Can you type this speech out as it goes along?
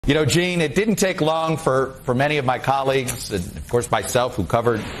You know, Gene, it didn't take long for many of my colleagues, and of course myself, who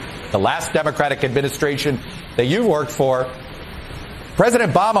covered the last Democratic administration that you worked for.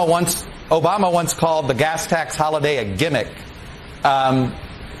 President Obama once called the gas tax holiday a gimmick.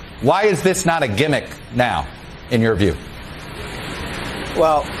 Why is this not a gimmick now, in your view?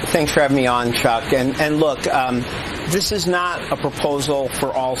 Well, thanks for having me on, Chuck. And look, this is not a proposal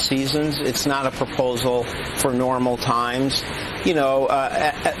for all seasons. It's not a proposal for normal times. You know,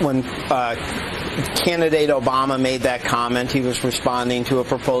 when candidate Obama made that comment, he was responding to a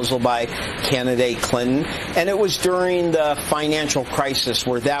proposal by candidate Clinton. And it was during the financial crisis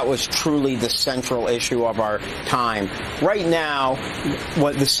where that was truly the central issue of our time. Right now,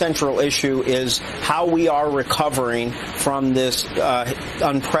 what the central issue is how we are recovering from this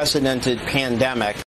unprecedented pandemic.